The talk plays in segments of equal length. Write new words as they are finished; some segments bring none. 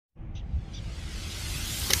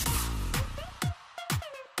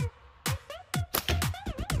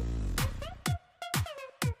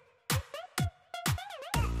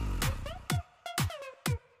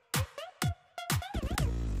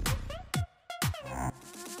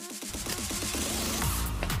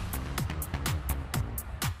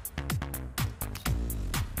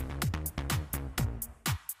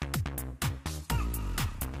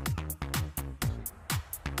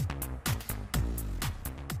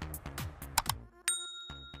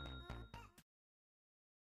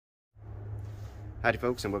Howdy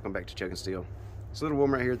folks, and welcome back to Chuck and Steel. It's a little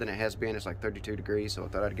warmer out here than it has been. It's like 32 degrees, so I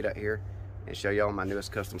thought I'd get out here and show y'all my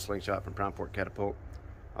newest custom slingshot from Primeport Catapult.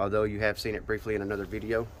 Although you have seen it briefly in another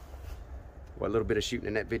video, well, a little bit of shooting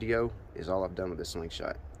in that video is all I've done with this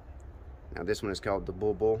slingshot. Now this one is called the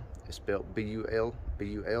BulBul. It's spelled B-U-L,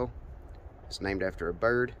 B-U-L. It's named after a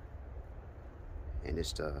bird, and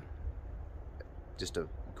it's just a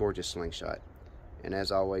gorgeous slingshot. And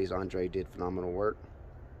as always, Andri did phenomenal work.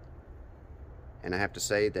 And I have to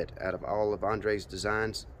say that out of all of Andri's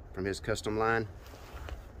designs from his custom line,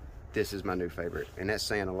 this is my new favorite. And that's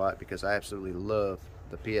saying a lot because I absolutely love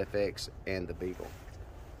the PFX and the Beagle.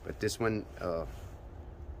 But this one,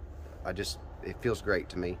 it feels great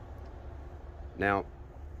to me. Now,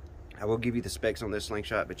 I will give you the specs on this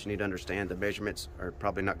slingshot, but you need to understand the measurements are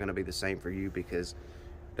probably not going to be the same for you because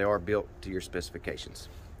they are built to your specifications.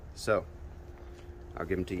 So, I'll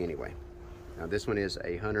give them to you anyway. Now this one is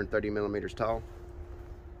 130 millimeters tall,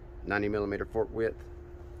 90 millimeter fork width.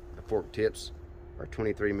 The fork tips are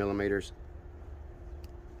 23 millimeters.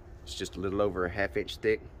 It's just a little over a ½ inch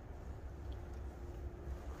thick.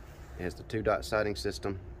 It has the 2-dot sighting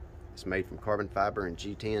system. It's made from carbon fiber and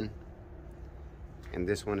G10. And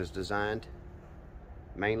this one is designed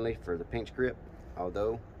mainly for the pinch grip,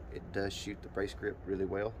 although it does shoot the brace grip really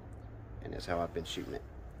well, and that's how I've been shooting it.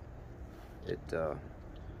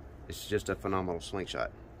 It's just a phenomenal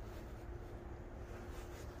slingshot.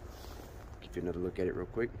 Give you another look at it real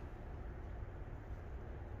quick.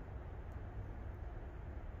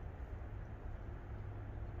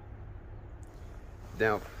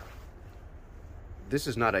 Now, this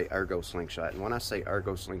is not a ergo slingshot, and when I say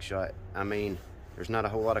ergo slingshot, I mean there's not a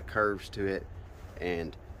whole lot of curves to it,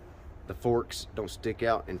 and the forks don't stick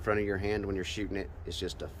out in front of your hand when you're shooting it. It's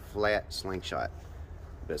just a flat slingshot.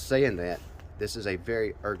 But saying that, this is a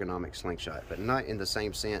very ergonomic slingshot, but not in the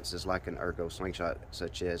same sense as like an ergo slingshot,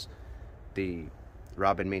 such as the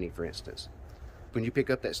Robin Mini, for instance. When you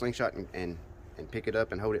pick up that slingshot and pick it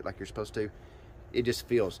up and hold it like you're supposed to, it just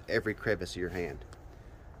feels every crevice of your hand.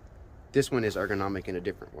 This one is ergonomic in a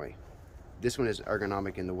different way. This one is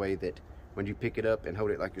ergonomic in the way that when you pick it up and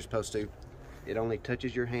hold it like you're supposed to, it only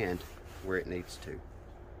touches your hand where it needs to.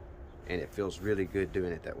 And it feels really good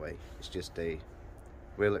doing it that way. It's just a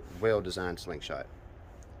well-designed slingshot.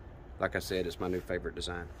 Like I said, it's my new favorite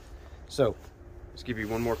design. So, let's give you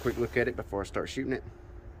one more quick look at it before I start shooting it.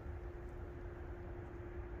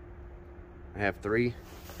 I have 3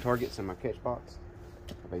 targets in my catch box.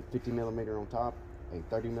 I have a 50 millimeter on top, a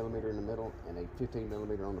 30 millimeter in the middle, and a 15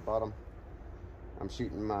 millimeter on the bottom. I'm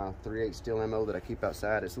shooting my 3/8 steel ammo that I keep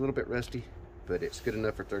outside. It's a little bit rusty, but it's good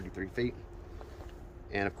enough for 33 feet.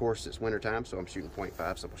 And of course, it's winter time, so I'm shooting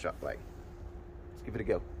 .5 simple shot blank. Let's give it a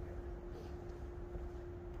go.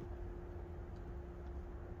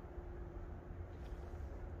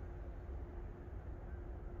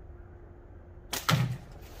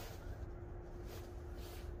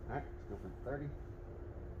 Alright, let's go for 30.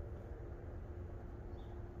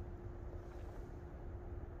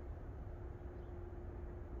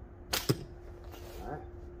 Alright,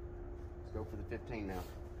 let's go for the 15 now.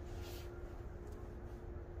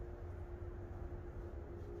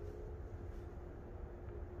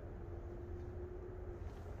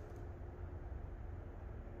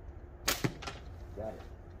 Got it.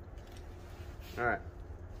 Alright.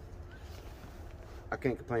 I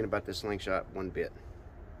can't complain about this slingshot one bit.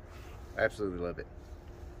 I absolutely love it.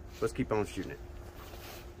 Let's keep on shooting it.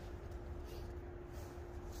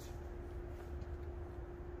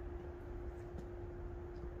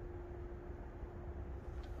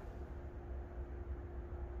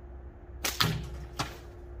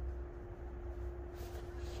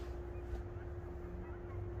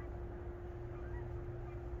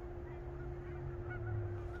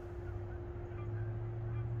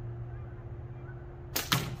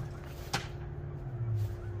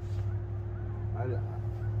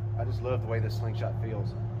 I just love the way this slingshot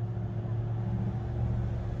feels.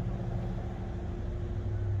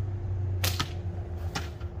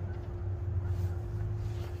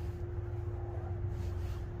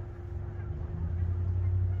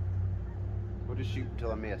 We'll just shoot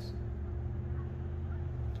until I miss.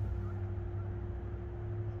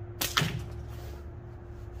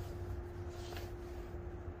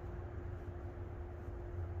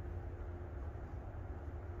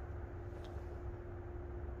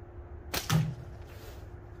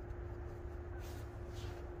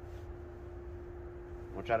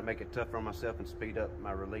 I'll try to make it tougher on myself and speed up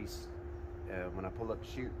my release. When I pull up to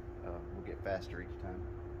shoot, we'll get faster each time.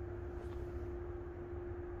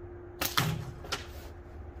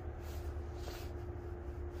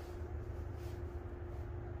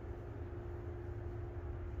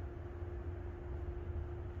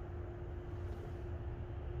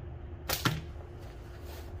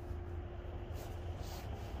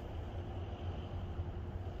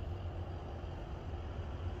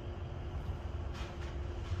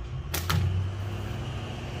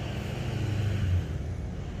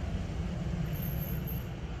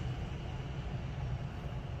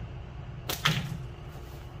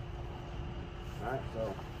 Alright,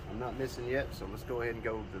 so I'm not missing yet, so let's go ahead and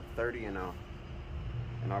go to 30 and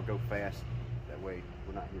I'll go fast. That way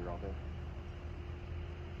we're not here all day.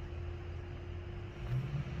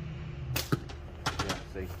 Yeah,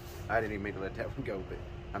 see, I didn't even mean to let that one go, but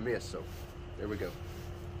I missed, so there we go.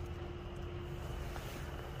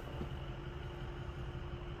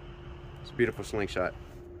 It's a beautiful slingshot.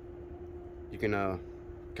 You can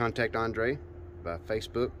contact Andre by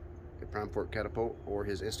Facebook at Prime Fork Catapult or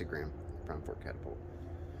his Instagram, Prime Fork Catapult.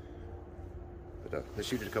 But let's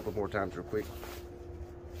shoot it a couple more times real quick.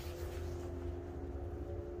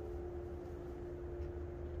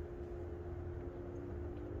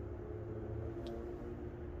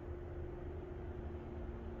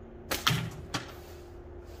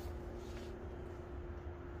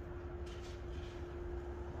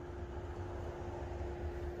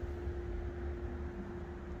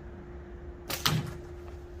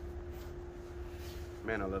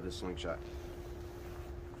 Man, I love this slingshot.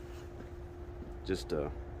 Just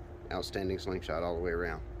outstanding slingshot all the way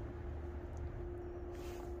around.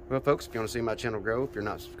 Well, folks, if you want to see my channel grow, if you're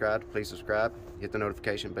not subscribed, please subscribe. Hit the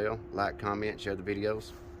notification bell, like, comment, share the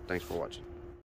videos. Thanks for watching.